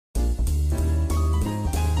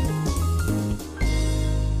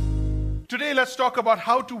Today, let's talk about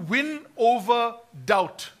how to win over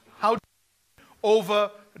doubt. How to win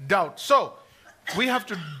over doubt. So, we have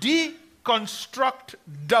to deconstruct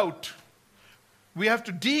doubt. We have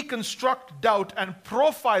to deconstruct doubt and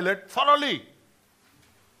profile it thoroughly.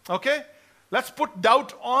 Okay? Let's put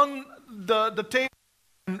doubt on the table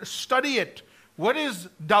and study it. What is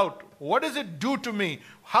doubt? What does it do to me?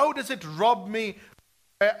 How does it rob me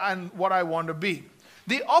and what I want to be?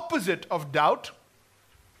 The opposite of doubt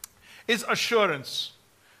is assurance.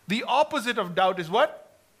 The opposite of doubt is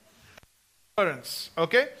what? Assurance.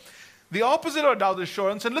 Okay? The opposite of doubt is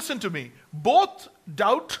assurance. And listen to me. Both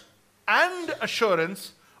doubt and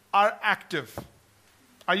assurance are active.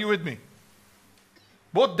 Are you with me?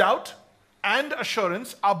 Both doubt and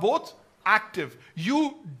assurance are both active.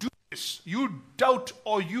 You do this. You doubt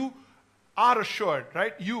or you are assured,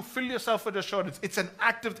 right? You fill yourself with assurance. It's an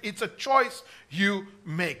active, it's a choice you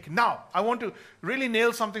make. Now, I want to really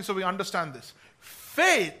nail something so we understand this.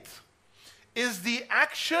 Faith is the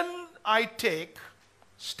action I take,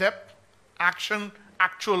 step, action,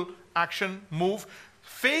 actual action, move.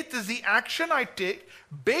 Faith is the action I take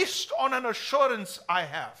based on an assurance I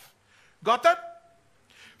have. Got that?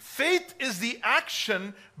 Faith is the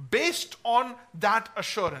action based on that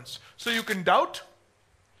assurance. So you can doubt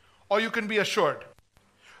or you can be assured.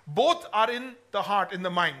 Both are in the heart, in the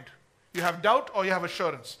mind. You have doubt or you have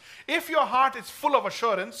assurance. If your heart is full of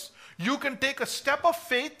assurance, you can take a step of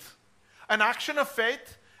faith, an action of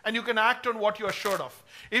faith, and you can act on what you're assured of.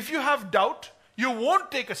 If you have doubt, you won't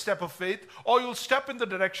take a step of faith or you'll step in the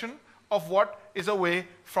direction of what is away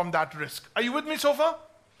from that risk. Are you with me so far?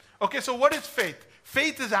 Okay, so what is faith?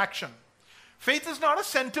 Faith is action. Faith is not a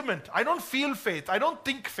sentiment. I don't feel faith. I don't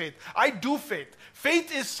think faith. I do faith.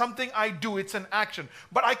 Faith is something I do. It's an action.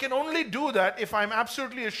 But I can only do that if I'm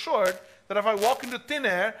absolutely assured that if I walk into thin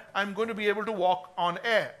air, I'm going to be able to walk on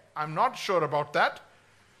air. I'm not sure about that.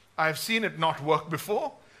 I've seen it not work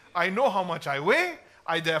before. I know how much I weigh.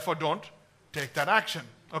 I therefore don't take that action.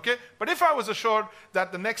 Okay? But if I was assured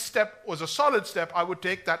that the next step was a solid step, I would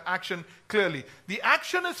take that action clearly. The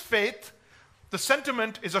action is faith. The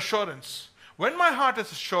sentiment is assurance. When my heart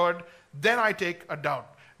is assured, then I take a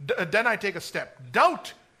doubt. Then I take a step.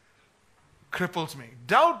 Doubt cripples me.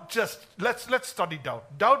 Doubt just, let's study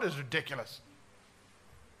doubt. Doubt is ridiculous.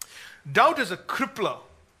 Doubt is a crippler.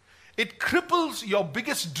 It cripples your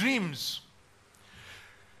biggest dreams.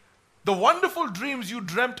 The wonderful dreams you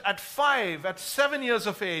dreamt at 5, at 7 years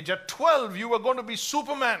of age, at 12, you were going to be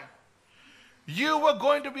Superman. You were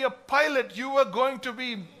going to be a pilot. You were going to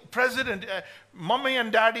be president. Mommy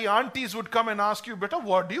and daddy, aunties would come and ask you, "Beta,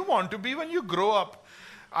 what do you want to be when you grow up?"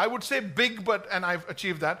 I would say big, and I've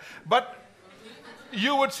achieved that. But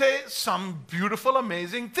you would say some beautiful,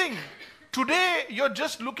 amazing thing. Today, you're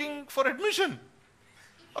just looking for admission.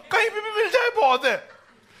 Kahin bhi mil jaye, bahut hai.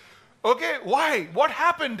 Okay, why? What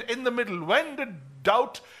happened in the middle? When did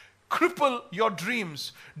doubt cripple your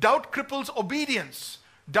dreams? Doubt cripples obedience.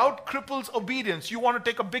 Doubt cripples obedience. You want to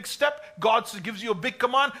take a big step, God gives you a big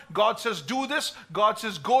command, God says do this, God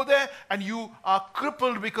says go there, and you are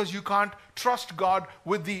crippled because you can't trust God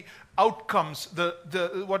with the outcomes,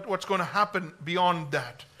 what's going to happen beyond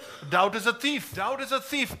that. Doubt is a thief. Doubt is a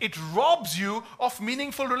thief. It robs you of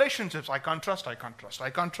meaningful relationships. I can't trust, I can't trust, I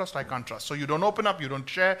can't trust, I can't trust. So you don't open up, you don't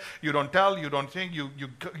share, you don't tell, you don't think,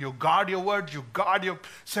 you guard your words, you guard your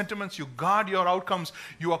sentiments, you guard your outcomes.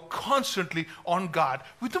 You are constantly on guard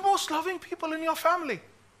with the most loving people in your family.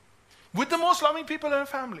 With the most loving people in your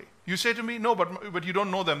family. You say to me, no, but you don't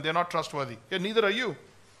know them, they're not trustworthy. Yeah, neither are you.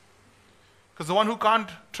 Because the one who can't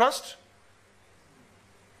trust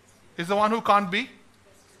is the one who can't be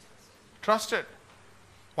trusted.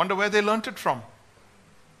 Wonder where they learnt it from.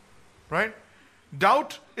 Right?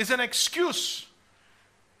 Doubt is an excuse.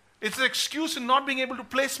 It's an excuse in not being able to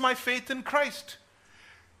place my faith in Christ.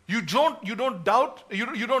 You don't doubt,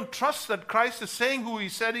 you don't trust that Christ is saying who he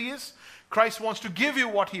said he is. Christ wants to give you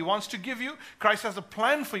what he wants to give you. Christ has a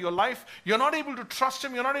plan for your life. You're not able to trust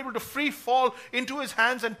him. You're not able to free fall into his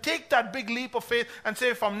hands and take that big leap of faith and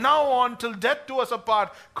say, from now on till death do us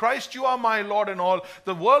apart, Christ, you are my Lord and all.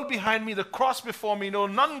 The world behind me, the cross before me, no,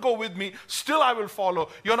 none go with me. Still I will follow.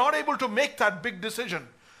 You're not able to make that big decision.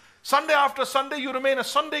 Sunday after Sunday, you remain a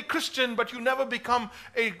Sunday Christian, but you never become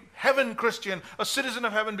a heaven Christian, a citizen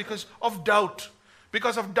of heaven because of doubt.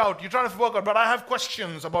 Because of doubt. You're trying to work out, but I have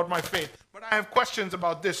questions about my faith. But I have questions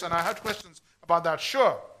about this, and I have questions about that.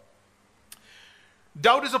 Sure.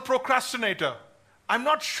 Doubt is a procrastinator. I'm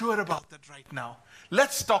not sure about that right now.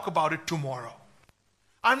 Let's talk about it tomorrow.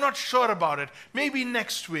 I'm not sure about it. Maybe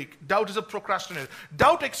next week. Doubt is a procrastinator.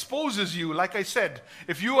 Doubt exposes you, like I said.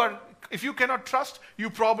 If you cannot trust, you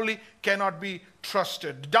probably cannot be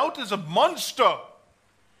trusted. Doubt is a monster.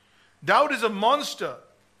 Doubt is a monster.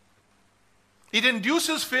 It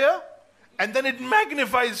induces fear, and then it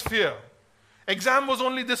magnifies fear. Exam was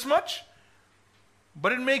only this much,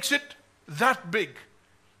 but it makes it that big.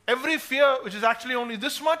 Every fear, which is actually only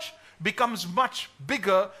this much, becomes much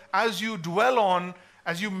bigger as you dwell on,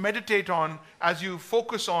 as you meditate on, as you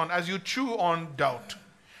focus on, as you chew on doubt.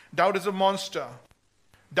 Doubt is a monster.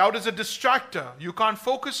 Doubt is a distractor. You can't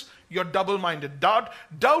focus, you're double-minded.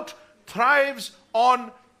 Doubt thrives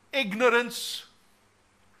on ignorance.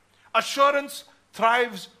 Assurance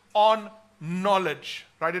thrives on knowledge.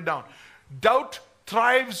 Write it down. Doubt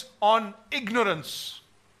thrives on ignorance.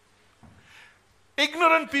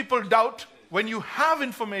 Ignorant people doubt. When you have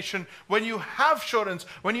information, when you have assurance,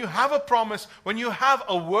 when you have a promise, when you have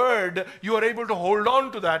a word, you are able to hold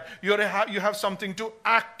on to that. You have something to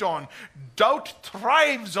act on. Doubt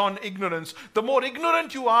thrives on ignorance. The more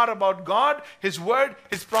ignorant you are about God, His word,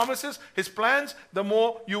 His promises, His plans, the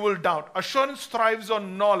more you will doubt. Assurance thrives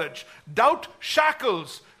on knowledge. Doubt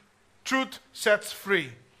shackles. Truth sets free.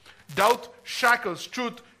 Doubt shackles.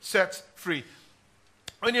 Truth sets free.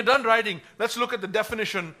 When you're done writing, let's look at the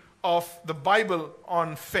definition of the Bible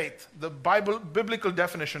on faith. The biblical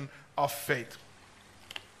definition of faith.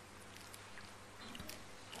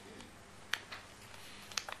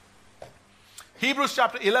 Hebrews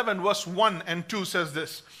chapter 11 verse 1 and 2 says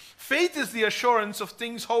this. Faith is the assurance of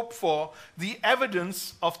things hoped for, the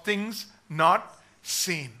evidence of things not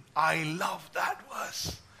seen. I love that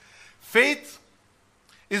verse. Faith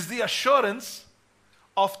is the assurance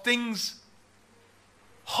of things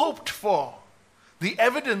hoped for, the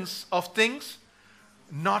evidence of things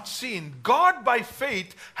not seen. God by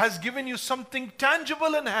faith has given you something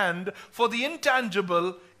tangible in hand for the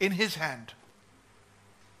intangible in His hand.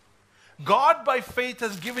 God by faith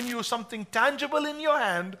has given you something tangible in your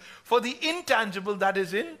hand for the intangible that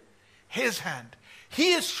is in His hand.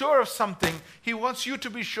 He is sure of something. He wants you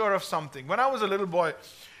to be sure of something. When I was a little boy,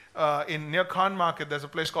 near Khan Market, there's a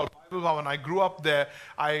place called Bible Bhavan. I grew up there.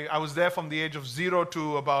 I was there from the age of 0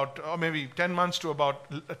 to about, or maybe 10 months to about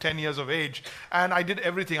 10 years of age. And I did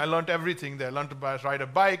everything. I learned everything there. I learned to ride a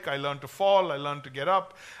bike. I learned to fall. I learned to get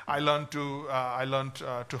up. I learned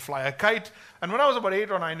to fly a kite. And when I was about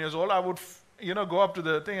 8 or 9 years old, I would go up to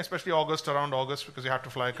the thing, especially around August, because you have to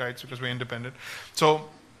fly kites because we're independent. So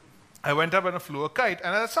I went up and I flew a kite.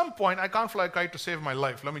 And at some point, I can't fly a kite to save my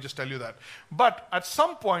life. Let me just tell you that. But at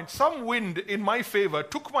some point, some wind in my favor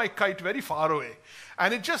took my kite very far away.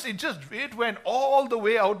 And it went all the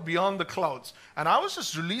way out beyond the clouds. And I was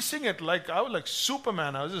just releasing it I was like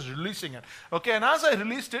Superman. I was just releasing it. Okay, and as I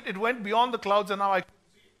released it, it went beyond the clouds and now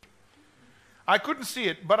I couldn't see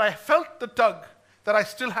it. But I felt the tug that I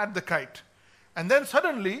still had the kite. And then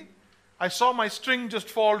suddenly, I saw my string just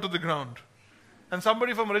fall to the ground. And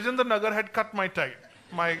somebody from Rajendra Nagar had cut my kite.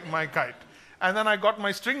 And then I got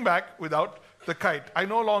my string back without the kite. I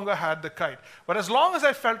no longer had the kite. But as long as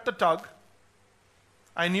I felt the tug,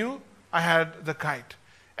 I knew I had the kite.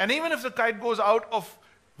 And even if the kite goes out of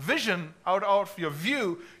vision, out of your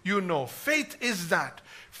view, faith is that.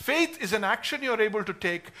 Faith is an action you're able to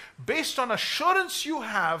take based on assurance you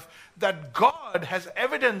have that God has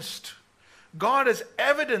evidenced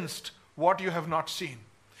what you have not seen.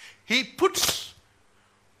 He puts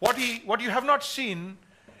what you have not seen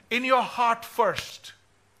in your heart first.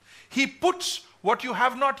 He puts what you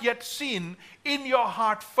have not yet seen in your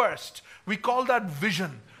heart first. We call that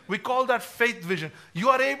vision. We call that faith vision. You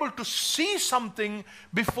are able to see something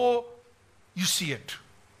before you see it.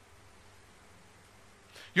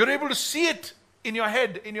 You're able to see it in your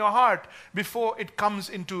head, in your heart, before it comes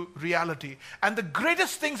into reality. And the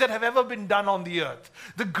greatest things that have ever been done on the earth,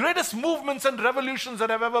 the greatest movements and revolutions that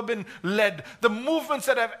have ever been led, the movements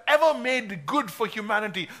that have ever made good for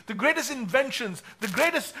humanity, the greatest inventions, the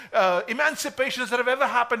greatest emancipations that have ever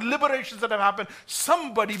happened, liberations that have happened,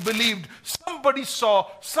 somebody believed, somebody saw,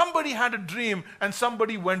 somebody had a dream, and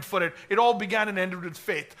somebody went for it. It all began and ended with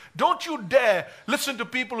faith. Don't you dare listen to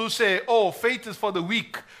people who say, oh, faith is for the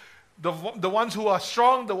weak. The ones who are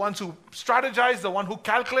strong, the ones who strategize, the ones who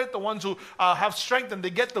calculate, the ones who have strength and they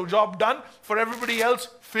get the job done. For everybody else,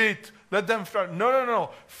 faith. Let them start. No.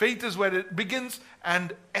 Faith is where it begins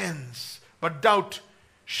and ends. But doubt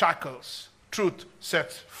shackles. Truth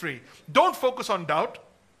sets free. Don't focus on doubt.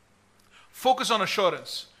 Focus on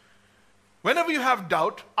assurance. Whenever you have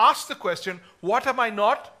doubt, ask the question, what am I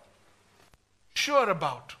not sure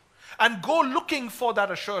about? And go looking for that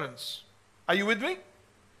assurance. Are you with me?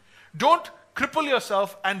 Don't cripple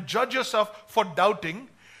yourself and judge yourself for doubting.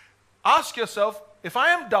 Ask yourself, if I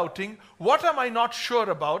am doubting, what am I not sure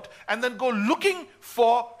about? And then go looking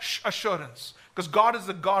for assurance. Because God is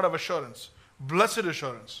the God of assurance. Blessed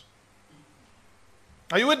assurance.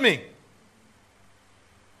 Are you with me?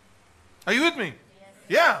 Are you with me? Yes.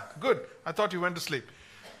 Yeah, good. I thought you went to sleep.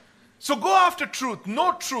 So go after truth,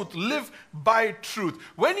 know truth, live by truth.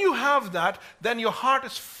 When you have that, then your heart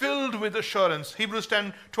is filled with assurance. Hebrews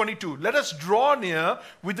 10:22. Let us draw near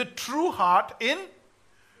with a true heart in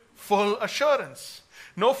full assurance.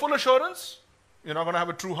 No full assurance, you're not going to have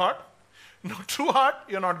a true heart. No true heart,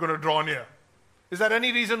 you're not going to draw near. Is there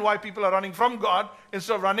any reason why people are running from God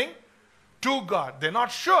instead of running to God? They're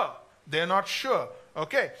not sure. They're not sure.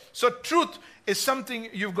 Okay, so truth is something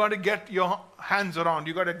you've got to get your hands around.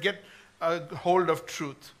 You've got to get a hold of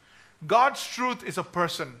truth. God's truth is a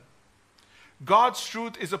person. God's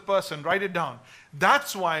truth is a person. Write it down.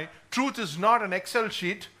 That's why truth is not an Excel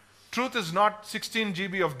sheet. Truth is not 16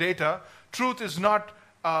 GB of data. Truth is not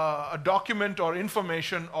a document or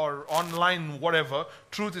information or online whatever.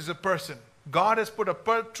 Truth is a person. God has put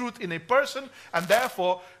truth in a person, and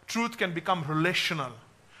therefore truth can become relational.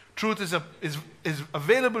 Truth is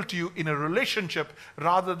available to you in a relationship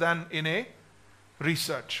rather than in a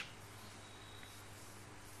research.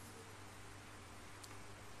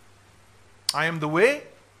 I am the way,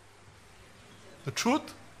 the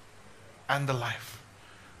truth, and the life.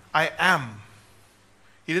 I am.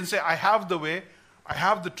 He didn't say, I have the way, I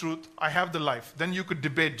have the truth, I have the life. Then you could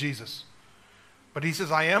debate Jesus. But he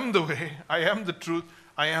says, I am the way, I am the truth,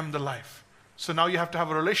 I am the life. So now you have to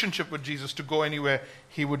have a relationship with Jesus to go anywhere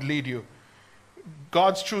he would lead you.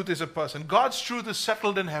 God's truth is a person. God's truth is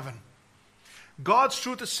settled in heaven. God's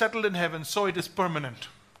truth is settled in heaven, so it is permanent.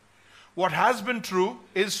 What has been true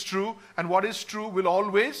is true, and what is true will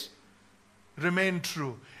always remain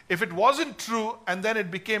true. If it wasn't true and then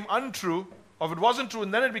it became untrue, or if it wasn't true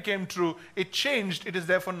and then it became true, it changed, it is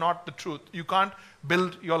therefore not the truth. You can't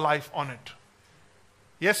build your life on it.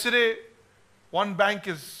 Yesterday, one bank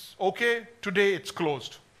is okay, today it's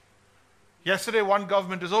closed. Yesterday, one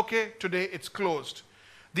government is okay, today it's closed.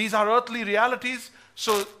 These are earthly realities,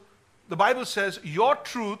 so the Bible says your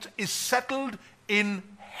truth is settled in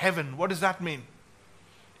heaven. What does that mean?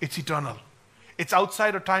 It's eternal. It's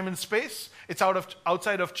outside of time and space. It's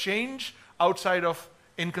outside of change, outside of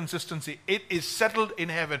inconsistency. It is settled in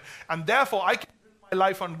heaven. And therefore, I can build my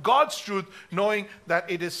life on God's truth, knowing that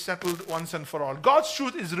it is settled once and for all. God's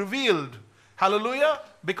truth is revealed. Hallelujah.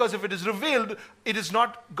 Because if it is revealed, it is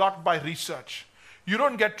not got by research. You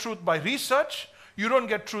don't get truth by research. You don't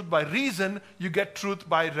get truth by reason. You get truth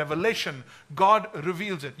by revelation. God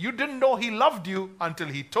reveals it. You didn't know he loved you until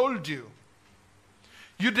he told you.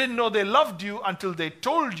 You didn't know they loved you until they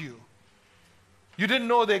told you. You didn't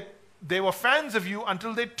know they were fans of you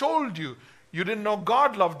until they told you. You didn't know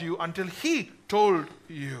God loved you until he told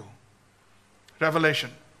you.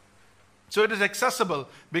 Revelation. So it is accessible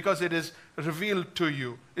because it is revealed to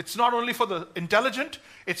you. It's not only for the intelligent,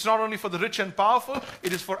 it's not only for the rich and powerful,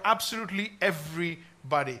 it is for absolutely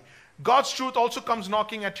everybody. God's truth also comes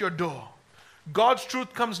knocking at your door. God's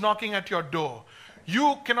truth comes knocking at your door.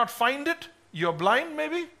 You cannot find it. You're blind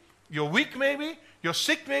maybe, you're weak maybe, you're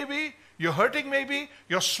sick maybe, you're hurting maybe,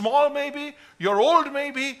 you're small maybe, you're old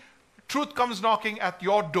maybe. Truth comes knocking at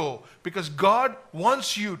your door because God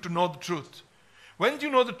wants you to know the truth. When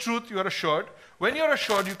you know the truth, you are assured. When you're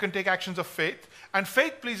assured, you can take actions of faith. And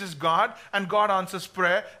faith pleases God, and God answers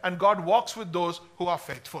prayer, and God walks with those who are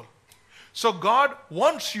faithful. So God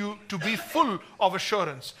wants you to be full of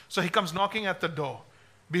assurance. So he comes knocking at the door.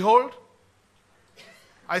 Behold,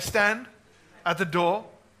 I stand at the door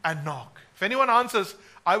and knock. If anyone answers,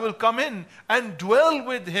 I will come in and dwell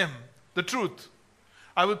with him. The truth.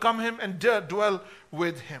 I will come in and dwell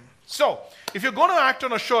with him. So, if you're going to act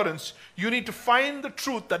on assurance, you need to find the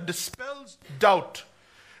truth that dispels doubt.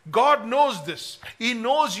 God knows this. He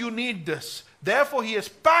knows you need this. Therefore, he has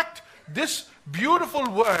packed this beautiful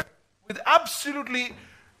word with absolutely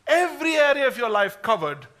every area of your life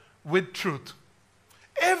covered with truth.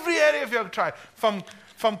 Every area of your life.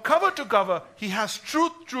 From cover to cover, he has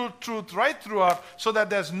truth, truth, truth right throughout so that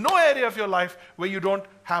there's no area of your life where you don't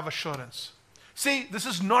have assurance. See, this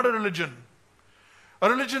is not a religion. A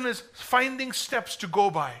religion is finding steps to go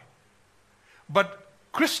by. But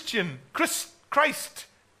Christ in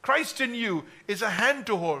you is a hand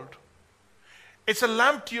to hold. It's a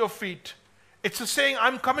lamp to your feet. It's a saying,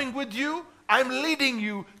 I'm coming with you. I'm leading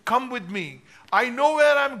you. Come with me. I know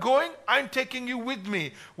where I'm going. I'm taking you with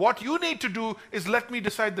me. What you need to do is let me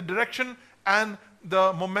decide the direction and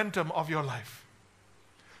the momentum of your life.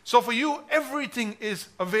 So for you, everything is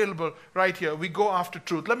available right here. We go after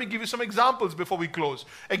truth. Let me give you some examples before we close.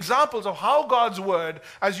 Examples of how God's word,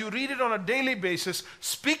 as you read it on a daily basis,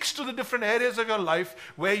 speaks to the different areas of your life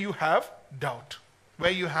where you have doubt. Where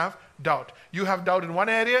you have doubt. You have doubt in one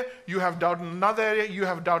area, you have doubt in another area, you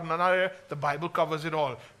have doubt in another area. The Bible covers it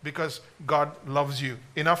all because God loves you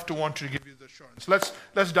enough to want to give you the assurance.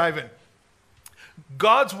 Let's dive in.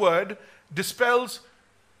 God's word dispels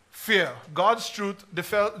fear. God's truth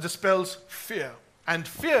dispels fear. And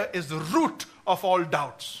fear is the root of all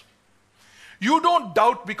doubts. You don't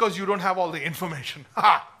doubt because you don't have all the information.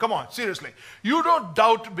 Come on, seriously. You don't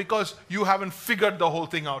doubt because you haven't figured the whole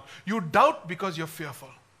thing out. You doubt because you're fearful.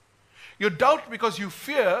 You doubt because you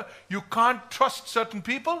fear you can't trust certain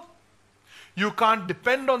people. You can't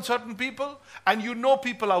depend on certain people. And you know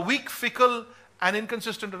people are weak, fickle, and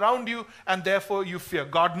inconsistent around you. And therefore you fear.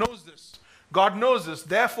 God knows this. God knows this.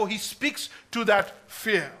 Therefore, he speaks to that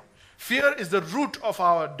fear. Fear is the root of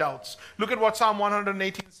our doubts. Look at what Psalm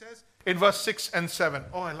 118 says in verse 6 and 7.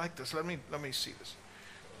 Oh, I like this. Let me see this.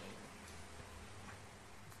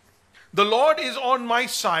 The Lord is on my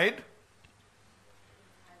side.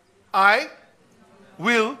 I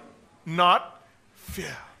will not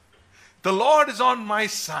fear. The Lord is on my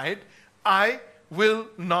side. I will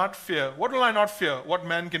not fear. What will I not fear? What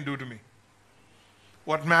man can do to me.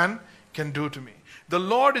 What man can do to me. The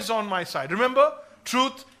Lord is on my side. Remember,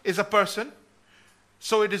 truth is a person,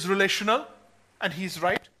 so it is relational, and he's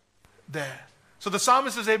right there. So the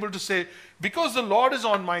psalmist is able to say, because the Lord is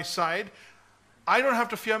on my side, I don't have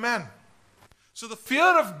to fear man. So the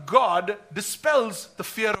fear of God dispels the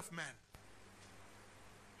fear of man.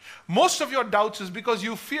 Most of your doubts is because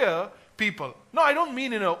you fear people. No, I don't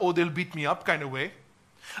mean in a, oh, they'll beat me up kind of way.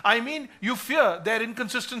 I mean, you fear their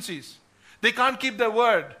inconsistencies. They can't keep their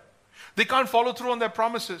word. They can't follow through on their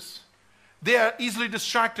promises. They are easily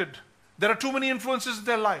distracted. There are too many influences in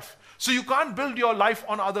their life. So you can't build your life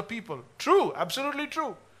on other people. True, absolutely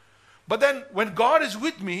true. But then when God is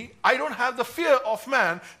with me, I don't have the fear of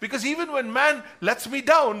man, because even when man lets me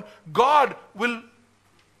down, God will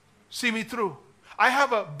see me through. I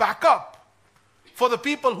have a backup for the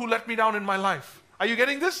people who let me down in my life. Are you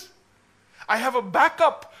getting this? I have a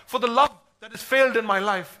backup for the love that has failed in my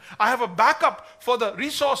life. I have a backup for the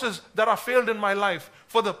resources that are failed in my life.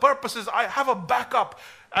 For the purposes, I have a backup.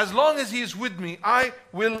 As long as he is with me, I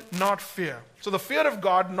will not fear. So the fear of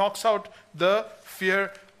God knocks out the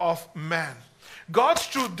fear of man. God's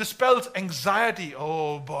truth dispels anxiety.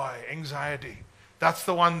 Oh boy, anxiety. That's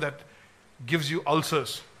the one that gives you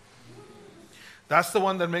ulcers. That's the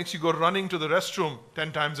one that makes you go running to the restroom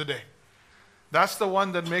 10 times a day. That's the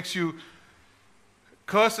one that makes you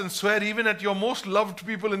curse and swear even at your most loved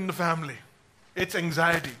people in the family. It's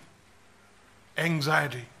anxiety.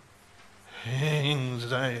 Anxiety.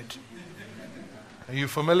 Anxiety. Are you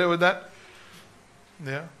familiar with that?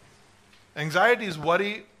 Yeah. Anxiety is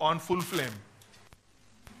worry on full flame.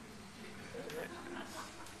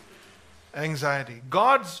 Anxiety.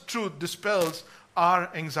 God's truth dispels our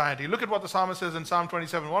anxiety. Look at what the psalmist says in Psalm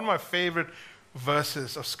 27, one of my favorite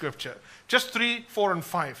verses of scripture. Just 3, 4, and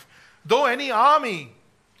 5. Though any army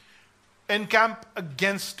encamp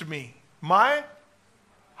against me, my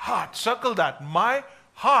heart, circle that, my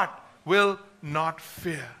heart will not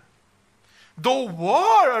fear. Though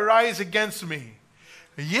war arise against me,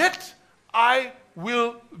 yet I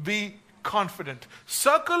will be confident.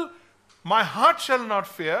 Circle, my heart shall not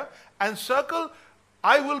fear, and circle,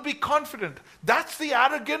 I will be confident. That's the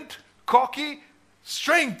arrogant, cocky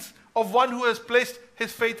strength of one who has placed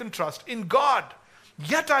his faith and trust in God.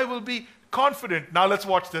 Yet I will be confident. Now let's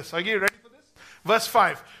watch this. Are you ready for this? Verse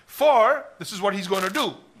 5. For, this is what he's going to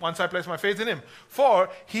do once I place my faith in him. For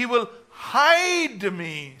he will hide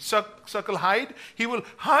me. Circle hide. He will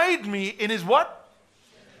hide me in his what?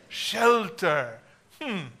 Shelter.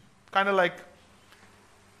 Kind of like,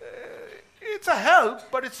 it's a help,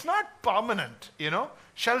 but it's not permanent, you know.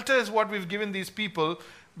 Shelter is what we've given these people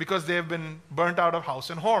because they've been burnt out of house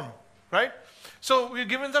and home, right? So we've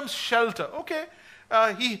given them shelter. Okay.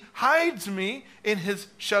 He hides me in his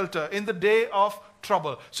shelter in the day of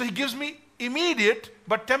trouble. So he gives me immediate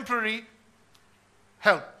but temporary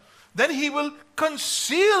help. Then he will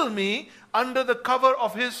conceal me under the cover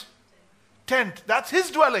of his tent. That's his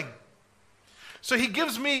dwelling. So he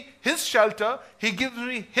gives me his shelter, he gives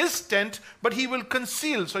me his tent, but he will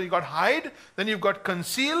conceal. So you got hide, then you've got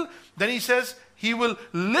conceal. Then he says he will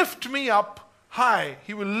lift me up high.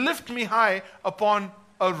 He will lift me high upon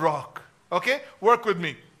a rock. Okay? Work with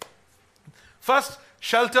me. First,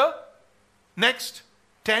 shelter. Next,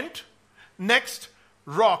 tent. Next,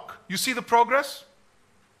 rock. You see the progress?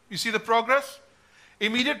 You see the progress?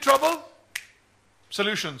 Immediate trouble,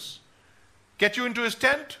 solutions. Get you into his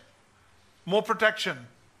tent, more protection,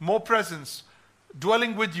 more presence,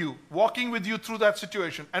 dwelling with you, walking with you through that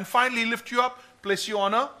situation. And finally lift you up, place you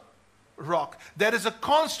on a rock. There is a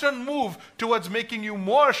constant move towards making you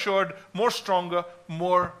more assured, more stronger,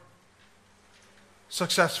 more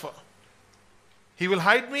successful. He will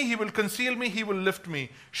hide me, he will conceal me, he will lift me.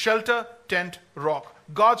 Shelter, tent, rock.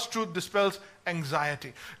 God's truth dispels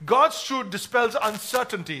anxiety. God's truth dispels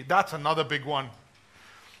uncertainty. That's another big one.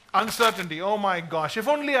 Uncertainty. Oh my gosh, if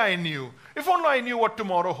only I knew. If only I knew what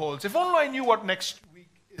tomorrow holds. If only I knew what next week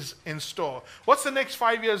is in store. What's the next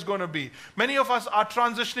 5 years going to be? Many of us are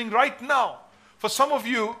transitioning right now. For some of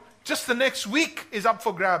you, just the next week is up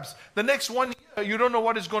for grabs. The next 1 year, you don't know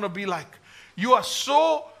what it's going to be like. You are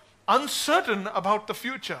so uncertain about the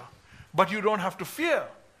future, but you don't have to fear.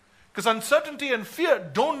 Because uncertainty and fear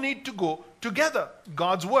don't need to go together.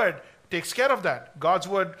 God's word takes care of that. God's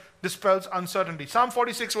word dispels uncertainty. Psalm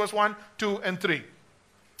 46 verse 1, 2 and 3.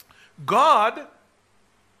 God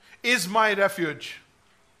is my refuge.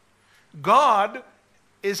 God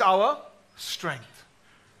is our strength.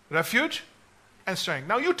 Refuge and strength.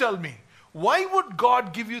 Now you tell me, why would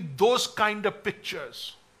God give you those kind of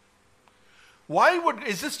pictures?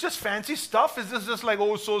 Is this just fancy stuff? Is this just like,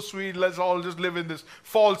 oh, so sweet, let's all just live in this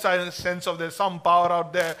false sense of there's some power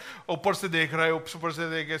out there, upar se dekh rahe, upar se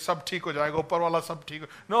dekh, sab theek ho jayega, upar wala sab theek.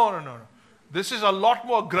 No. This is a lot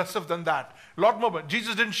more aggressive than that. A lot more.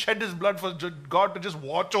 Jesus didn't shed his blood for God to just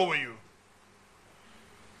watch over you.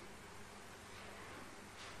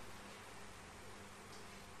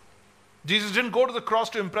 Jesus didn't go to the cross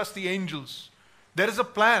to impress the angels. There is a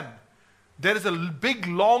plan. There is a big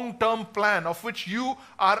long-term plan of which you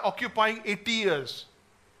are occupying 80 years.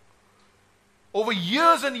 Over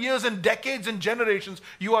years and years and decades and generations,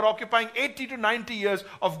 you are occupying 80 to 90 years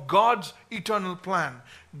of God's eternal plan.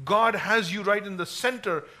 God has you right in the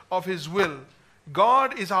center of his will.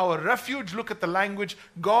 God is our refuge. Look at the language.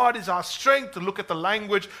 God is our strength. Look at the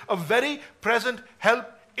language. A very present help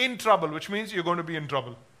in trouble, which means you're going to be in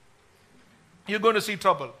trouble. You're going to see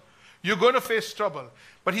trouble. You're going to face trouble.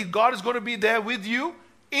 But God is going to be there with you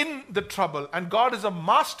in the trouble. And God is a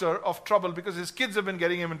master of trouble because his kids have been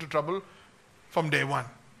getting him into trouble from day one.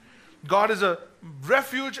 God is a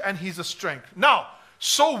refuge and he's a strength. Now,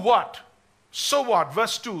 so what? So what?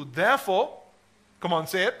 Verse 2. Therefore, come on,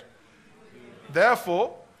 say it.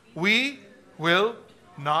 Therefore, we will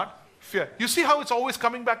not fear. You see how it's always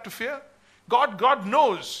coming back to fear? God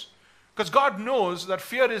knows. Because God knows that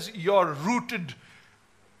fear is your rooted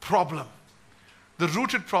problem. The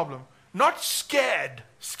rooted problem. Not scared.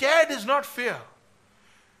 Scared is not fear.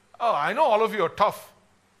 Oh, I know all of you are tough.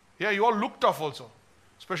 Yeah, you all look tough also.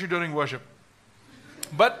 Especially during worship.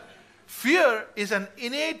 But fear is an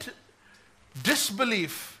innate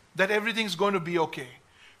disbelief that everything's going to be okay.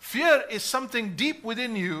 Fear is something deep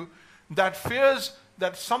within you that fears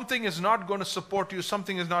that something is not going to support you,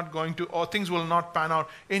 something is not going to, or things will not pan out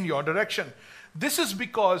in your direction. This is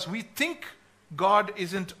because we think God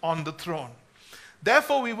isn't on the throne.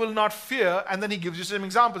 Therefore, we will not fear. And then he gives you some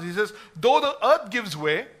examples. He says, though the earth gives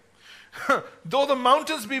way, though the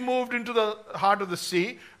mountains be moved into the heart of the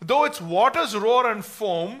sea, though its waters roar and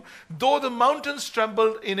foam, though the mountains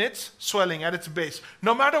tremble in its swelling at its base.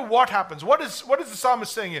 No matter what happens. What is the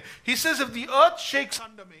psalmist saying here? He says, if the earth shakes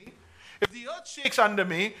under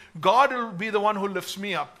me, God will be the one who lifts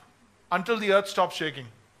me up until the earth stops shaking.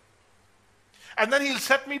 And then he'll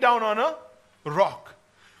set me down on a rock.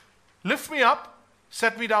 Lift me up,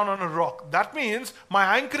 set me down on a rock. That means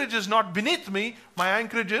my anchorage is not beneath me, my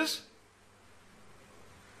anchorage is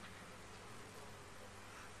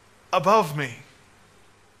above me.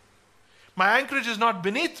 My anchorage is not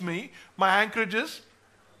beneath me, my anchorage is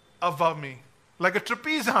above me. Like a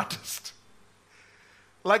trapeze artist.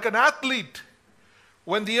 Like an athlete.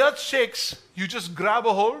 When the earth shakes, you just grab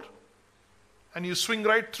a hold and you swing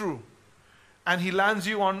right through. And he lands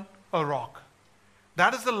you on a rock.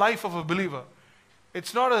 That is the life of a believer.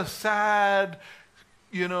 It's not a sad,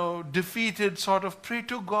 defeated sort of pray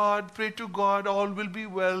to God, all will be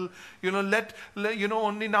well.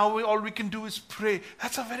 Only now all we can do is pray.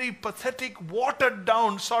 That's a very pathetic, watered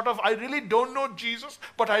down sort of, I really don't know Jesus,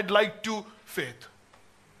 but I'd like to faith.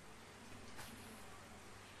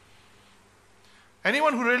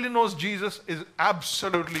 Anyone who really knows Jesus is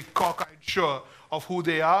absolutely cockeyed sure of who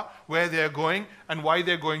they are, where they're going, and why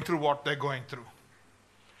they're going through what they're going through.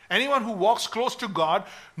 Anyone who walks close to God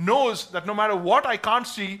knows that no matter what I can't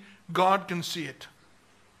see, God can see it.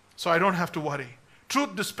 So I don't have to worry.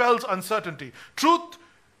 Truth dispels uncertainty. Truth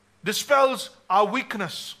dispels our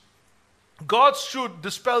weakness. God's truth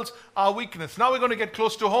dispels our weakness. Now we're going to get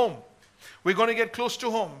close to home. We're going to get close to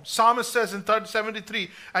home. Psalmist says in 73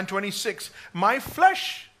 and 26, my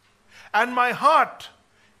flesh and my heart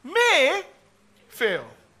may fail.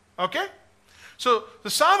 Okay? So the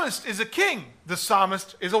psalmist is a king. The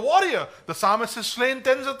psalmist is a warrior. The psalmist has slain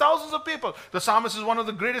tens of thousands of people. The psalmist is one of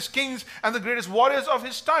the greatest kings and the greatest warriors of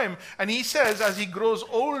his time. And he says, as he grows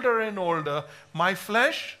older and older, my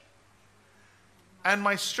flesh and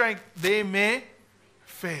my strength, they may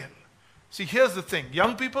fail. See, here's the thing.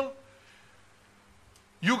 Young people,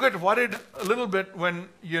 you get worried a little bit when,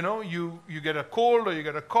 you get a cold or you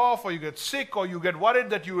get a cough or you get sick, or you get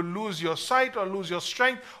worried that you will lose your sight or lose your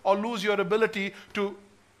strength or lose your ability to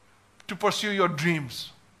pursue your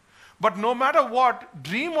dreams. But no matter what,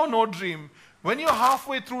 dream or no dream, when you're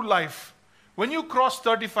halfway through life, when you cross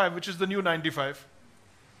 35, which is the new 95,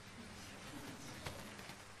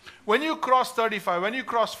 when you cross 35, when you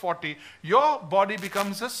cross 40, your body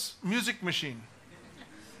becomes a music machine.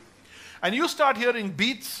 And you start hearing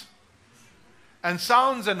beats and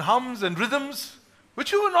sounds and hums and rhythms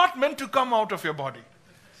which you were not meant to come out of your body.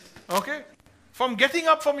 Okay? From getting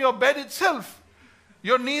up from your bed itself,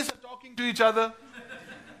 your knees are talking to each other.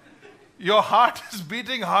 Your heart is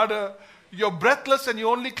beating harder. You're breathless and you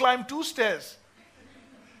only climb 2 stairs.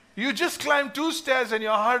 You just climb 2 stairs and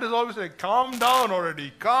your heart is always like, calm down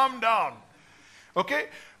already, calm down. Okay?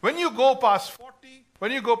 When you go past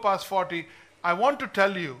 40, I want to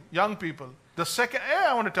tell you, young people,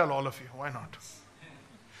 I want to tell all of you, why not?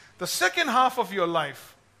 The second half of your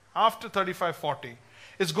life, after 35, 40,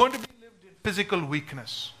 is going to be lived in physical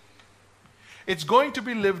weakness. It's going to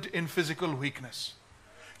be lived in physical weakness.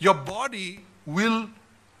 Your body will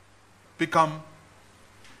become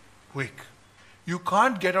weak. You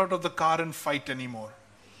can't get out of the car and fight anymore.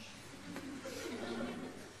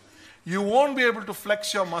 You won't be able to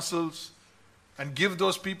flex your muscles and give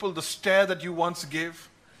those people the stare that you once gave,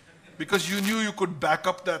 because you knew you could back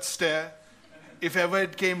up that stare if ever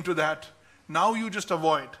it came to that. Now you just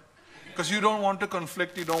avoid, because you don't want to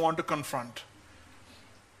conflict, you don't want to confront.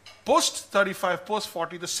 Post 35, post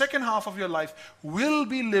 40, the second half of your life will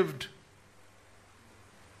be lived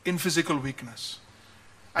in physical weakness.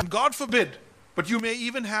 And God forbid, but you may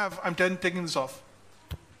even have, I'm taking this off,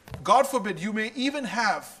 God forbid, you may even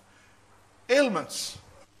have ailments.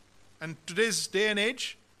 And today's day and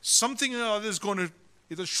age, something or other is going to,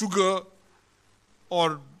 either sugar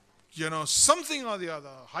or, something or the other,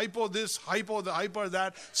 hypo this, hypo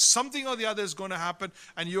that, something or the other is going to happen,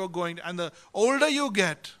 and you're going, and the older you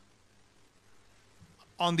get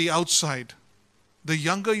on the outside, the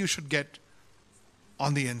younger you should get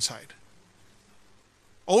on the inside.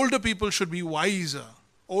 Older people should be wiser.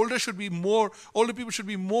 Older people should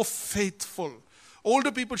be more faithful.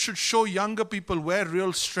 Older people should show younger people where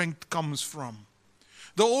real strength comes from.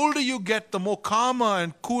 The older you get, the more calmer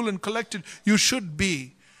and cool and collected you should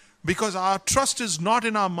be, because our trust is not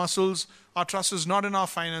in our muscles, our trust is not in our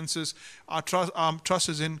finances, our trust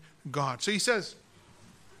is in God. So he says,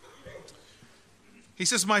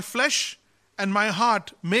 my flesh and my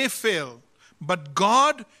heart may fail, but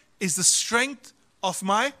God is the strength of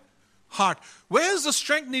my heart. Where does the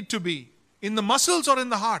strength need to be? In the muscles or in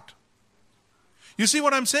the heart? You see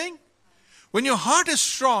what I'm saying? When your heart is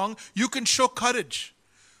strong, you can show courage.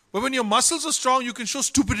 But when your muscles are strong, you can show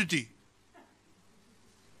stupidity.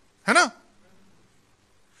 Hai na?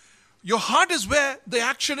 Your heart is where the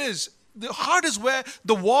action is. The heart is where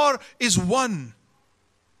the war is won.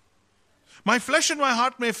 My flesh and my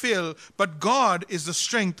heart may fail, but God is the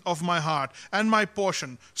strength of my heart and my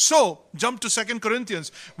portion. So, jump to 2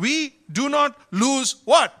 Corinthians. We do not lose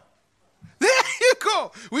what? There you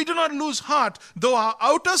go. We do not lose heart, though our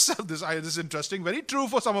outer self, this is interesting, very true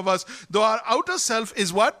for some of us, though our outer self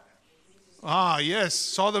is what? Ah, yes,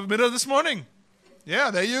 saw the mirror this morning. Yeah,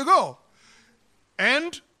 there you go.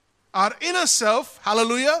 And our inner self,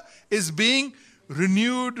 hallelujah, is being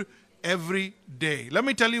renewed every day. Let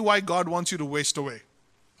me tell you why God wants you to waste away.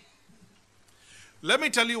 Let me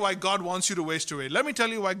tell you why God wants you to waste away. Let me tell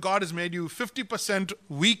you why God has made you 50%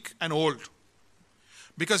 weak and old.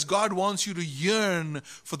 Because God wants you to yearn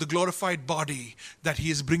for the glorified body that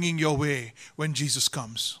He is bringing your way when Jesus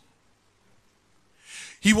comes.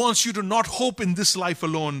 He wants you to not hope in this life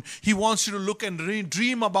alone. He wants you to look and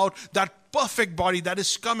dream about that perfect body that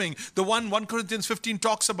is coming. The one 1 Corinthians 15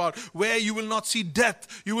 talks about, where you will not see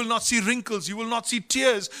death, you will not see wrinkles, you will not see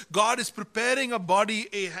tears. God is preparing a body,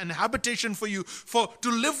 an habitation for you, to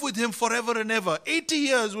live with Him forever and ever. 80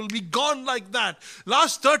 years will be gone like that.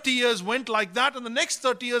 Last 30 years went like that, and the next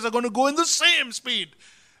 30 years are going to go in the same speed.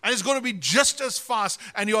 And it's going to be just as fast,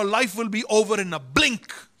 and your life will be over in a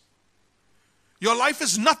blink. Your life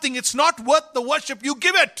is nothing. It's not worth the worship you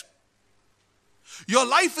give it. Your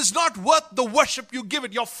life is not worth the worship you give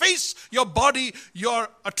it. Your face, your body, your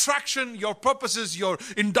attraction, your purposes, your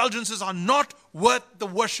indulgences are not worth the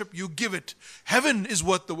worship you give it. Heaven is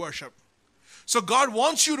worth the worship. So God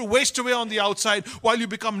wants you to waste away on the outside while you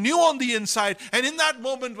become new on the inside. And in that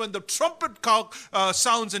moment when the trumpet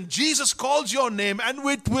sounds and Jesus calls your name, and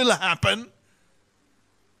it will happen,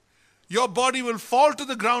 your body will fall to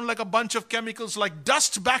the ground like a bunch of chemicals, like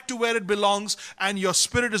dust back to where it belongs, and your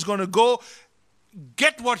spirit is going to go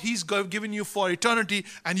get what He's given you for eternity,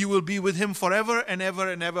 and you will be with Him forever and ever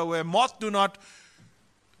and ever, where moth do not,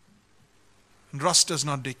 and rust does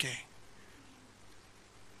not decay.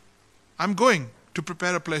 I'm going to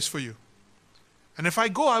prepare a place for you. And if I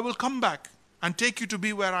go, I will come back and take you to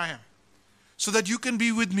be where I am, so that you can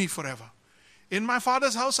be with me forever. In my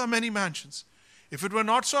Father's house are many mansions. If it were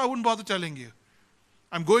not so, I wouldn't bother telling you.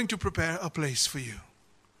 I'm going to prepare a place for you.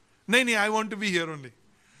 Nay, I want to be here only.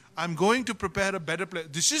 I'm going to prepare a better place.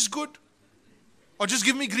 This is good. Or just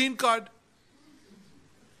give me green card.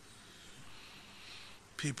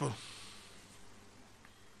 People.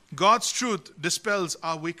 God's truth dispels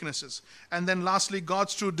our weaknesses. And then lastly,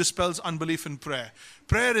 God's truth dispels unbelief in prayer.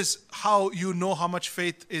 Prayer is how you know how much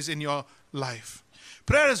faith is in your life.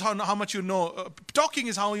 Prayer is how much you know. Talking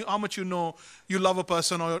is how much you know you love a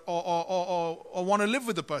person or want to live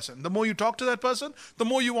with a person. The more you talk to that person, the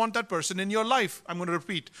more you want that person in your life. I'm going to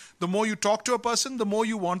repeat. The more you talk to a person, the more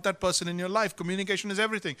you want that person in your life. Communication is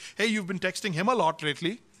everything. Hey, you've been texting him a lot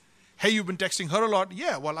lately. Hey, you've been texting her a lot.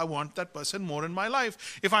 Yeah, well, I want that person more in my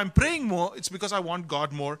life. If I'm praying more, it's because I want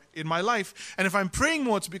God more in my life. And if I'm praying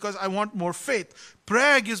more, it's because I want more faith.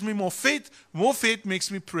 Prayer gives me more faith. More faith makes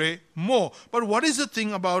me pray more. But what is the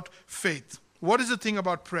thing about faith? What is the thing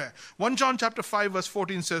about prayer? 1 John chapter 5 verse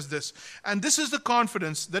 14 says this, and this is the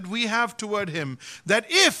confidence that we have toward Him, that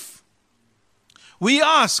if we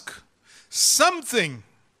ask something,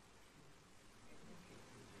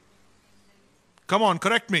 come on,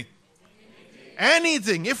 correct me.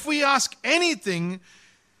 Anything, if we ask anything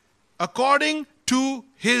according to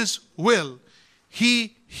His will,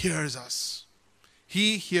 He hears us.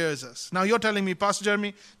 He hears us. Now you're telling me, Pastor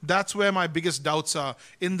Jeremy, that's where my biggest doubts are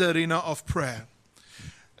in the arena of prayer.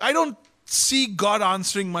 I don't see God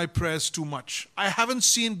answering my prayers too much. I haven't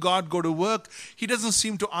seen God go to work. He doesn't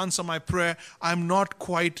seem to answer my prayer. I'm not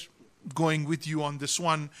quite going with you on this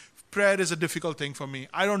one. Prayer is a difficult thing for me.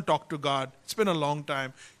 I don't talk to God. It's been a long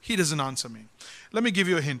time. He doesn't answer me. Let me give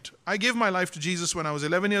you a hint. I gave my life to Jesus when I was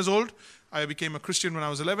 11 years old. I became a Christian when I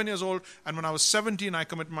was 11 years old. And when I was 17, I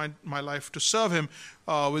committed my life to serve Him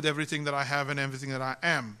with everything that I have and everything that I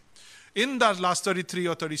am. In that last 33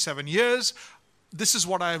 or 37 years, this is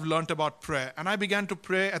what I have learned about prayer. And I began to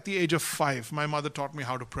pray at the age of 5. My mother taught me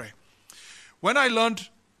how to pray. When I learned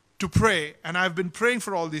to pray, and I've been praying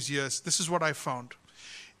for all these years, this is what I found.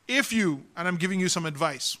 If you, and I'm giving you some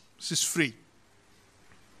advice, this is free,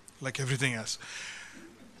 like everything else.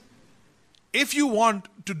 If you want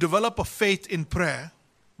to develop a faith in prayer,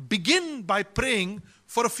 begin by praying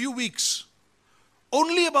for a few weeks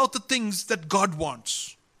only about the things that God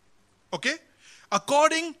wants. Okay?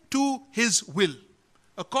 According to His will.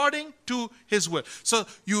 According to His will. So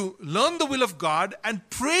you learn the will of God and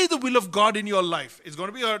pray the will of God in your life. It's going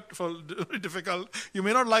to be hurtful, difficult. You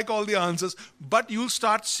may not like all the answers, but you'll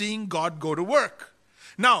start seeing God go to work.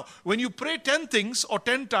 Now, when you pray 10 things or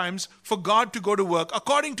 10 times for God to go to work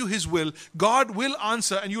according to His will, God will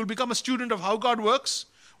answer, and you will become a student of how God works,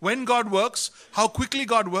 when God works, how quickly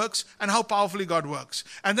God works, and how powerfully God works.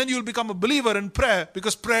 And then you'll become a believer in prayer,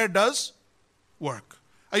 because prayer does work.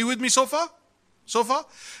 Are you with me so far? So far?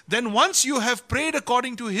 Then once you have prayed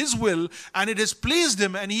according to His will and it has pleased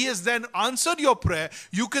Him and He has then answered your prayer,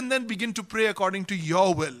 you can then begin to pray according to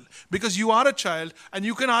your will, because you are a child and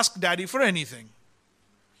you can ask Daddy for anything.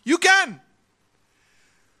 You can.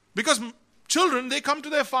 Because children, they come to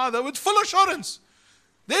their father with full assurance.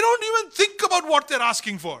 They don't even think about what they're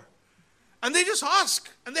asking for. And they just ask.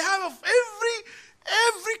 And they have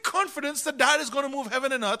every confidence that Dad is going to move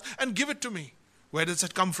heaven and earth and give it to me. Where does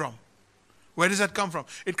that come from? Where does that come from?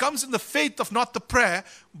 It comes in the faith of not the prayer,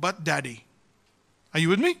 but Daddy. Are you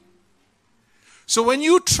with me? So when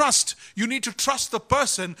you trust, you need to trust the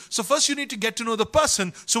person. So first you need to get to know the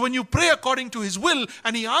person. So when you pray according to His will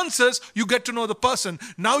and He answers, you get to know the person.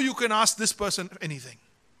 Now you can ask this person anything.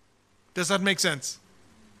 Does that make sense?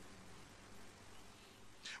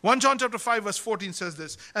 1 John chapter 5 verse 14 says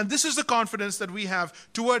this, and this is the confidence that we have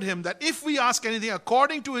toward Him, that if we ask anything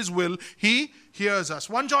according to His will, He hears us.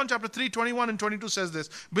 1 John chapter 3, 21 and 22 says this,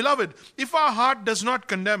 beloved, if our heart does not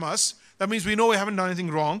condemn us, That means we know we haven't done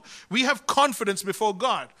anything wrong. We have confidence before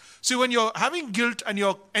God. See, when you're having guilt and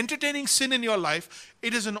you're entertaining sin in your life,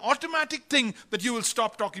 it is an automatic thing that you will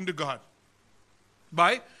stop talking to God.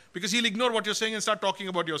 Why? Because he'll ignore what you're saying and start talking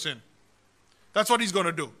about your sin. That's what he's going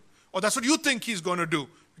to do. Or that's what you think he's going to do,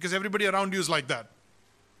 because everybody around you is like that.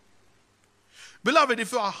 Beloved,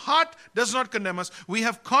 if our heart does not condemn us, we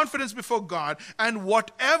have confidence before God, and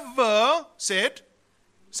whatever, say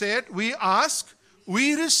it, we ask,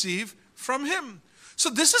 we receive from him.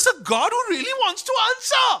 So this is a God who really wants to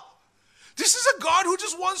answer. This is a God who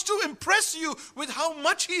just wants to impress you with how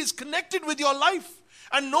much he is connected with your life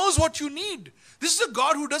and knows what you need. This is a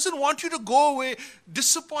God who doesn't want you to go away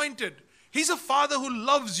disappointed. He's a father who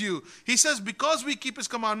loves you. He says, because we keep his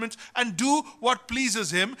commandments and do what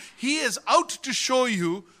pleases him, he is out to show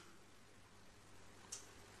you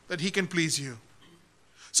that he can please you.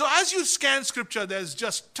 So as you scan scripture, there's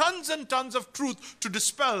just tons and tons of truth to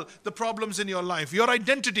dispel the problems in your life. Your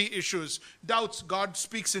identity issues, doubts, God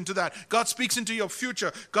speaks into that. God speaks into your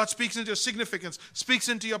future. God speaks into your significance, speaks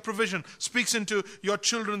into your provision, speaks into your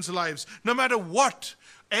children's lives. No matter what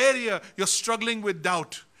area you're struggling with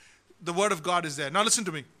doubt, the word of God is there. Now listen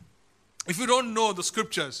to me. If you don't know the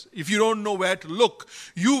scriptures, if you don't know where to look,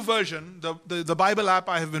 YouVersion, the Bible app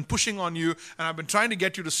I have been pushing on you, and I've been trying to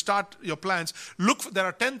get you to start your plans. There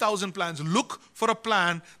are 10,000 plans. Look for a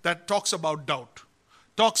plan that talks about doubt,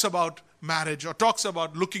 talks about marriage, or talks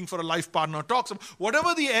about looking for a life partner, talks about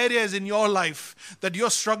whatever the area is in your life that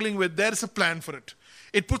you're struggling with, there is a plan for it.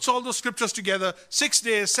 It puts all those scriptures together, 6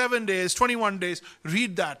 days, 7 days, 21 days.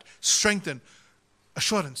 Read that, strengthen.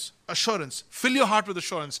 Assurance. Fill your heart with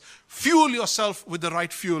assurance. Fuel yourself with the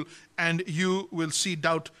right fuel, and you will see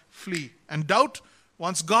doubt flee. And doubt,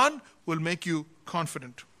 once gone, will make you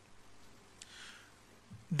confident.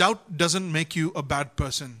 Doubt doesn't make you a bad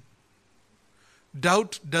person.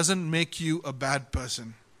 Doubt doesn't make you a bad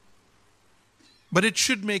person. But it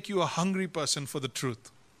should make you a hungry person for the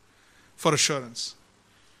truth, for assurance.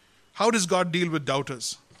 How does God deal with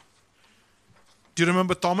doubters? Do you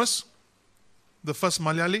remember Thomas? The first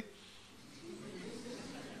Malayali?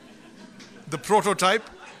 The prototype?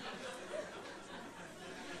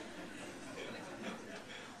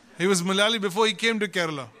 He was Malayali before he came to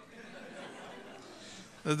Kerala.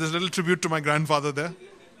 There's a little tribute to my grandfather there.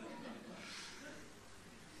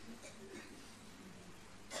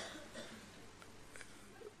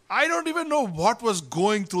 I don't even know what was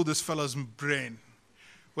going through this fellow's brain,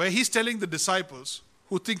 where he's telling the disciples,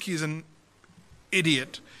 who think he's an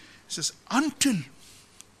idiot, he says,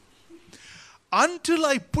 until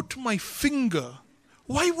I put my finger,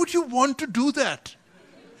 why would you want to do that?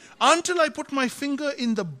 Until I put my finger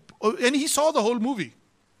in the, and he saw the whole movie.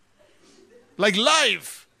 Like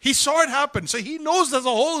live. He saw it happen. So he knows there's a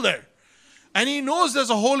hole there. And he knows there's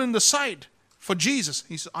a hole in the side for Jesus.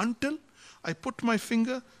 He says, until I put my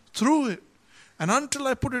finger through it, and until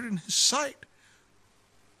I put it in his side.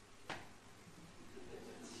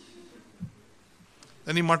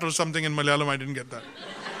 Then he mutters something in Malayalam, I didn't get that.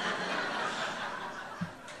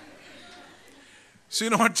 So you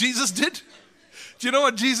know what Jesus did? Do you know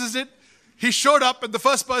what Jesus did? He showed up and the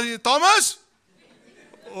first person, he said, Thomas?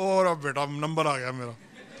 Oh, beta, number aa gaya mera.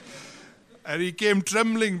 And he came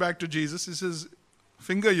trembling back to Jesus. He says,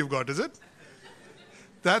 finger you've got, is it?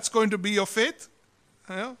 That's going to be your faith?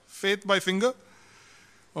 Yeah? Faith by finger?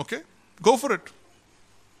 Okay, go for it.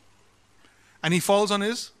 And he falls on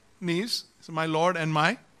his knees. So my Lord and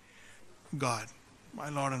my God. My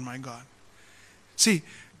Lord and my God. See,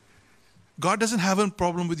 God doesn't have a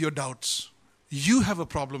problem with your doubts. You have a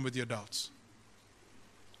problem with your doubts.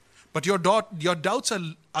 But your doubts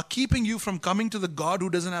are keeping you from coming to the God who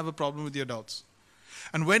doesn't have a problem with your doubts.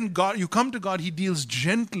 And when you come to God, he deals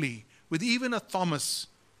gently with even a Thomas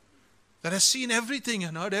that has seen everything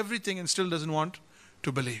and heard everything and still doesn't want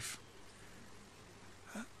to believe.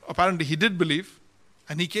 Apparently he did believe.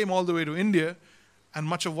 And he came all the way to India, and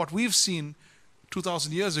much of what we've seen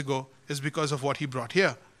 2,000 years ago is because of what he brought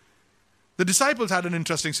here. The disciples had an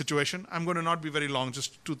interesting situation. I'm going to not be very long,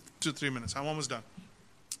 just 2-3 minutes. I'm almost done.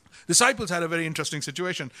 Disciples had a very interesting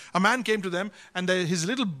situation. A man came to them, and his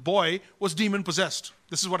little boy was demon-possessed.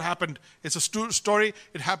 This is what happened. It's a story.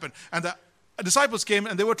 It happened. And the disciples came,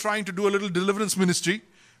 and they were trying to do a little deliverance ministry,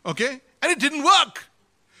 okay? And it didn't work.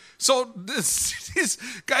 So these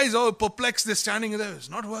guys are perplexed. They're standing there.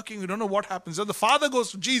 It's not working. We don't know what happens. So the father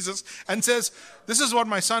goes to Jesus and says, this is what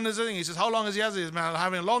my son is doing. He says, how long has he had? He's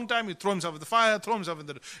having a long time. He throws himself in the fire, throws himself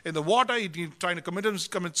in the water. He's trying to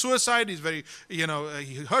commit suicide. He's very, he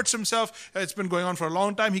hurts himself. It's been going on for a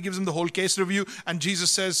long time. He gives him the whole case review. And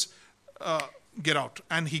Jesus says, get out.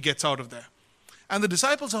 And he gets out of there. And the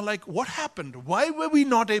disciples are like, what happened? Why were we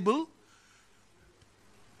not able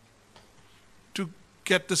to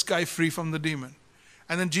get this guy free from the demon?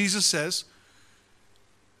 And then Jesus says,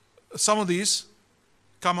 some of these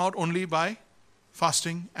come out only by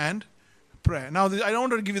fasting and prayer. Now, I don't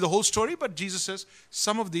want to give you the whole story, but Jesus says,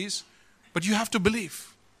 some of these, but you have to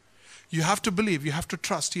believe. You have to believe. You have to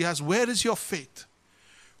trust. He asks, where is your faith?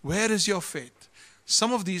 Where is your faith?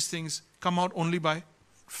 Some of these things come out only by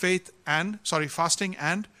fasting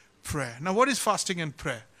and prayer. Now, what is fasting and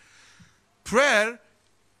prayer? Prayer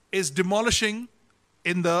is demolishing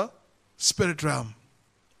in the spirit realm.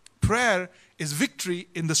 Prayer is victory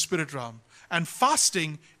in the spirit realm. And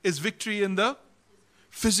fasting is victory in the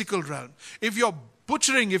physical realm. If you're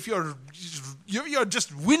butchering, if you're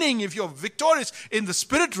just winning, if you're victorious in the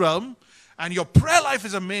spirit realm, and your prayer life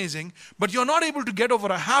is amazing, but you're not able to get over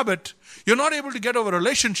a habit, you're not able to get over a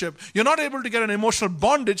relationship, you're not able to get an emotional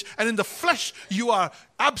bondage, and in the flesh you are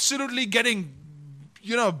absolutely getting,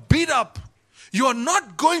 beat up, you are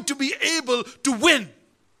not going to be able to win.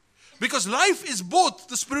 Because life is both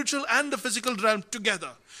the spiritual and the physical realm together.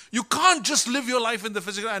 You can't just live your life in the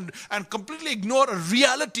physical and completely ignore a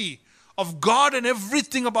reality of God and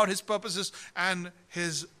everything about His purposes and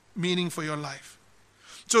His meaning for your life.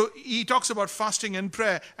 So he talks about fasting and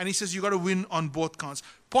prayer, and he says you got to win on both counts.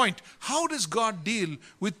 Point, how does God deal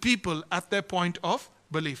with people at their point of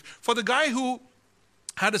belief? For the guy who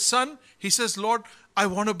had a son, he says, Lord, I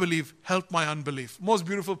want to believe, help my unbelief. Most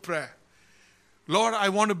beautiful prayer. Lord, I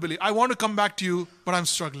want to believe. I want to come back to you, but I'm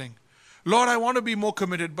struggling. Lord, I want to be more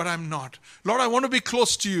committed, but I'm not. Lord, I want to be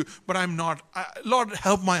close to you, but I'm not. Lord,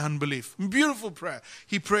 help my unbelief. Beautiful prayer.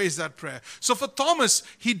 He prays that prayer. So for Thomas,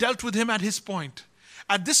 he dealt with him at his point.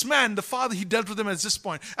 At this man, the Father, he dealt with them at this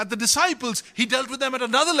point. At the disciples, he dealt with them at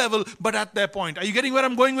another level, but at their point. Are you getting where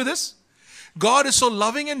I'm going with this? God is so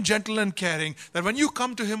loving and gentle and caring that when you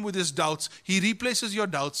come to Him with His doubts, He replaces your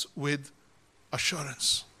doubts with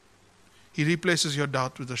assurance. He replaces your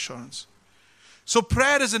doubt with assurance. So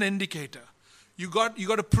prayer is an indicator. You got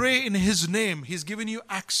to pray in His name. He's given you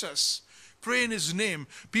access. Pray in His name.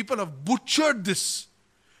 People have butchered this.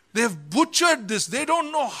 They have butchered this. They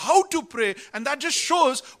don't know how to pray. And that just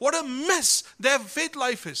shows what a mess their faith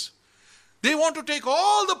life is. They want to take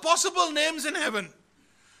all the possible names in heaven.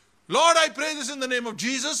 Lord, I pray this in the name of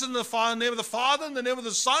Jesus, in the name of the Father, in the name of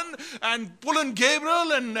the Son, and pull in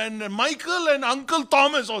Gabriel and Michael and Uncle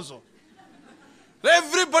Thomas also.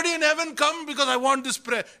 Everybody in heaven come because I want this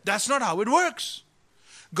prayer. That's not how it works.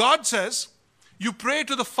 God says, you pray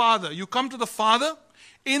to the Father. You come to the Father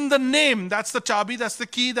in the name. That's the chabi, that's the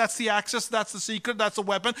key, that's the access, that's the secret, that's the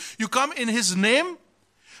weapon. You come in His name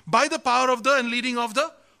by the power of the and leading of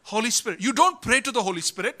the Holy Spirit. You don't pray to the Holy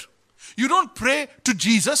Spirit. You don't pray to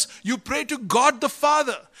Jesus. You pray to God the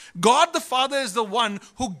Father. God the Father is the one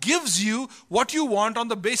who gives you what you want on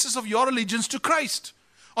the basis of your allegiance to Christ.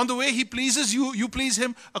 On the way He pleases you, you please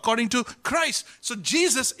Him according to Christ. So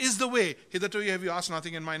Jesus is the way. Hitherto have you asked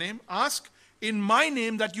nothing in my name? Ask in my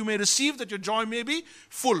name that you may receive, that your joy may be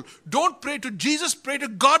full. Don't pray to Jesus, pray to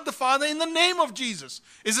God the Father in the name of Jesus.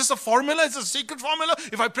 Is this a formula? Is this a secret formula?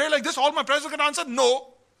 If I pray like this, all my prayers will get answered? No.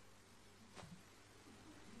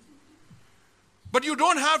 But you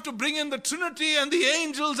don't have to bring in the Trinity and the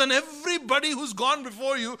angels and everybody who's gone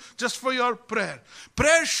before you just for your prayer.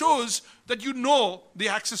 Prayer shows that you know the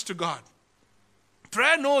access to God.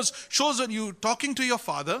 Prayer shows that you're talking to your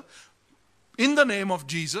Father in the name of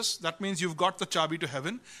Jesus. That means you've got the chabi to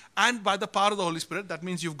heaven. And by the power of the Holy Spirit, that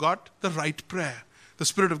means you've got the right prayer. The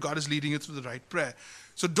Spirit of God is leading you through the right prayer.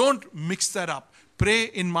 So don't mix that up. Pray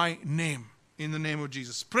in my name, in the name of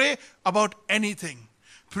Jesus. Pray about anything.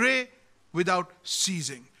 Pray without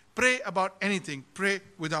ceasing. Pray about anything. Pray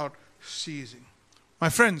without ceasing. My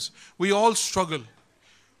friends, we all struggle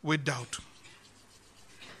with doubt.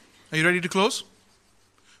 Are you ready to close?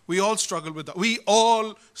 We all struggle with doubt. We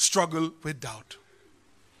all struggle with doubt.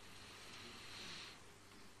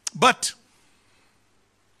 But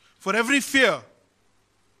for every fear,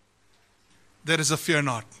 there is a fear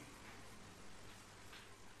not.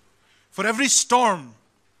 For every storm,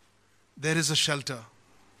 there is a shelter.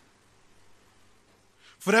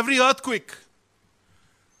 For every earthquake,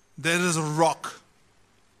 there is a rock.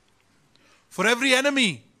 For every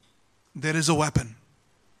enemy, there is a weapon.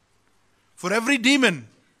 For every demon,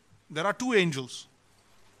 there are 2 angels.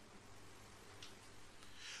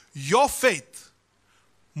 Your faith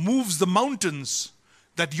moves the mountains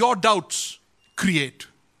that your doubts create.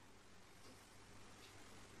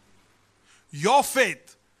 Your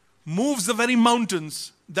faith moves the very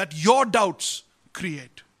mountains that your doubts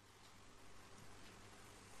create.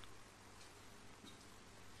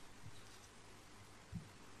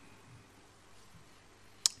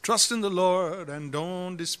 Trust in the Lord and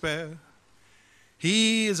don't despair.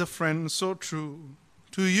 He is a friend so true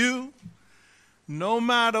to you, no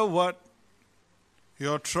matter what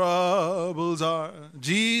your troubles are.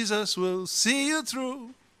 Jesus will see you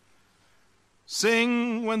through.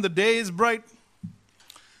 Sing when the day is bright.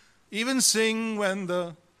 Even sing when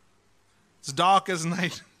it's dark as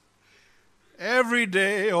night. Every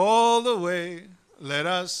day, all the way, let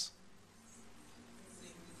us.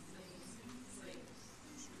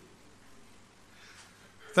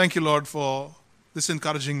 Thank you, Lord, for this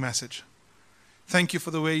encouraging message. Thank you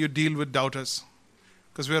for the way you deal with doubters,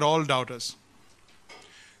 because we're all doubters.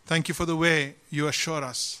 Thank you for the way you assure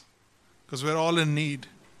us, because we're all in need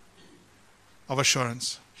of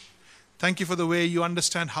assurance. Thank you for the way you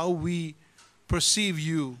understand how we perceive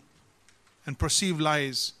you and perceive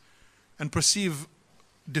lies and perceive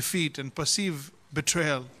defeat and perceive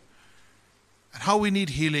betrayal, and how we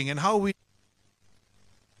need healing and how we,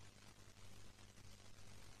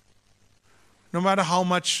 no matter how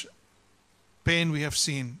much pain we have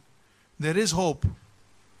seen, there is hope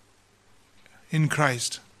in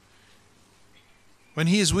Christ. When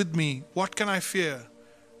He is with me, what can I fear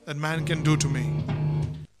that man can do to me?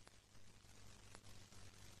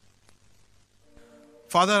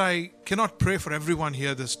 Father, I cannot pray for everyone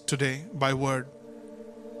here today by word.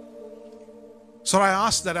 So I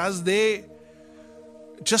ask that as their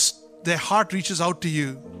heart reaches out to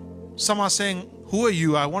you, some are saying, who are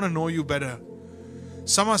you? I want to know you better.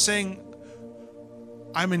 Some are saying,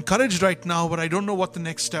 I'm encouraged right now, but I don't know what the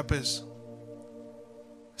next step is.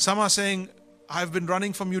 Some are saying, I've been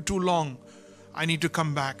running from you too long. I need to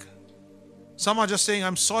come back. Some are just saying,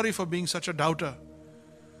 I'm sorry for being such a doubter.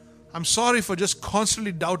 I'm sorry for just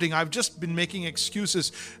constantly doubting. I've just been making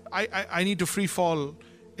excuses. I need to free fall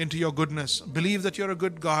into your goodness. Believe that you're a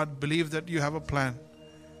good God. Believe that you have a plan.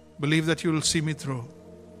 Believe that you will see me through.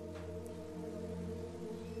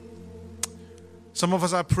 Some of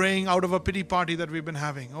us are praying out of a pity party that we've been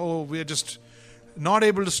having. Oh, we're just not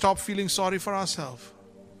able to stop feeling sorry for ourselves.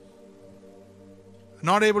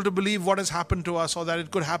 Not able to believe what has happened to us or that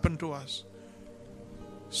it could happen to us.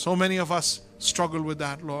 So many of us struggle with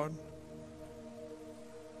that, Lord.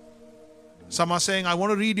 Some are saying, I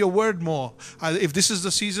want to read your word more. If this is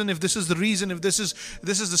the season, if this is the reason, if this is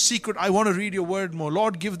the secret, I want to read your word more.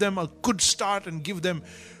 Lord, give them a good start and give them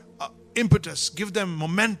impetus, give them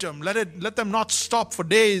momentum. Let them not stop for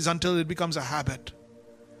days until it becomes a habit.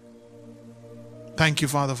 Thank you,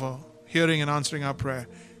 Father, for hearing and answering our prayer.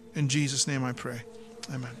 In Jesus' name I pray.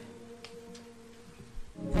 Amen.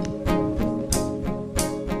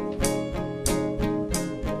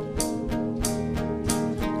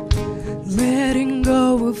 Letting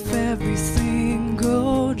go of every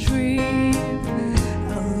single dream,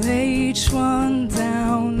 I'll lay each one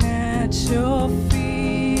down at your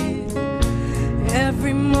feet.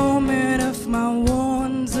 Every moment of my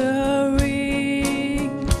wandering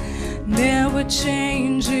never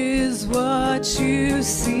changes what you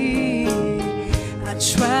see. I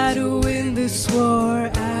try to win this war,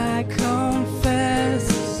 I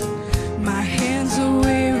confess. My hands are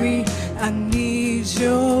weary, I need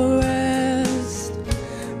your rest.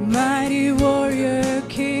 Mighty warrior,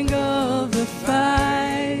 king of the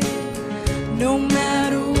fight. No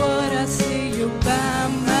matter what I say, you're by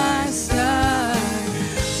my side.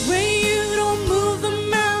 When you don't move the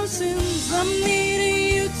mountains, I'm needing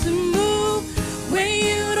you to move. When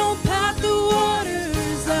you don't part the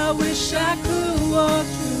waters, I wish I could walk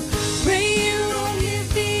through. When you don't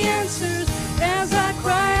give the answers as I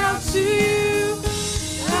cry out to you,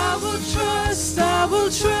 I will trust, I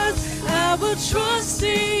will trust, I will trust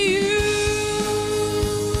in you.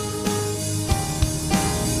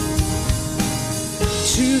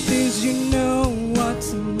 Truth is, you know what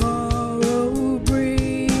tomorrow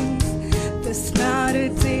brings. There's not a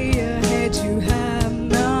day ahead you have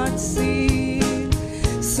not seen.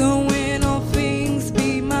 So when all things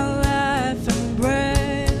be my life and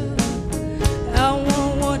breath, I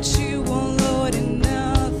want what you want, Lord, and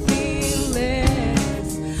nothing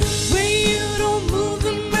less. When you don't move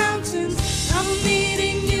the mountains, I'm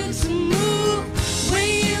needing you to move. When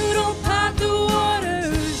you don't part the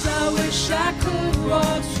waters, I wish I could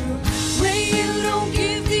walk through. When you don't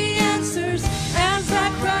give the answers as I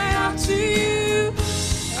cry out to you,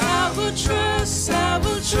 I will trust, I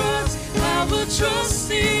will trust, I will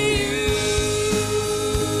trust in you.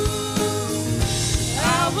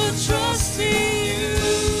 I will trust in you.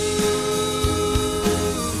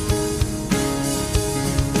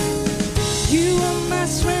 You are my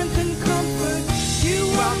strength and comfort. You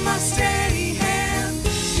are my steady hand.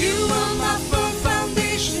 You are my firm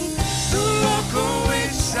foundation, the rock on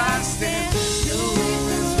which I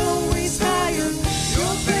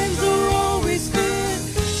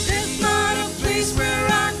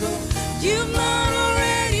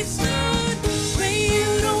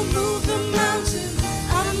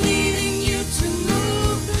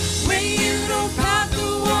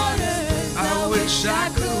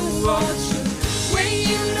want you. When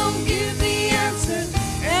you don't give the answer,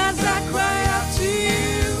 as I cry out to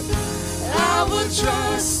you, I will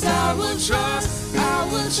trust, I will trust, I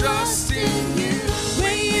will trust in you.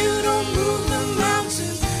 When you don't move the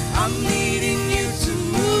mountains, I'm needing you to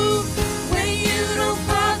move. When you don't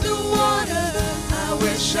part the water, I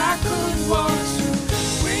wish I could walk through.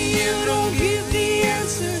 When you don't give the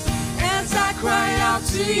answers, as I cry out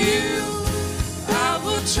to you, I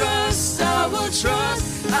will trust, I will trust,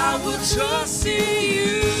 I will trust in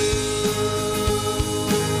you.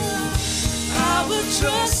 I will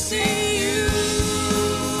trust in you.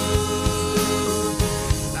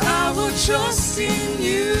 I will trust in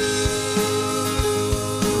you.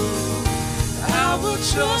 I will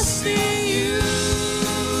trust in you.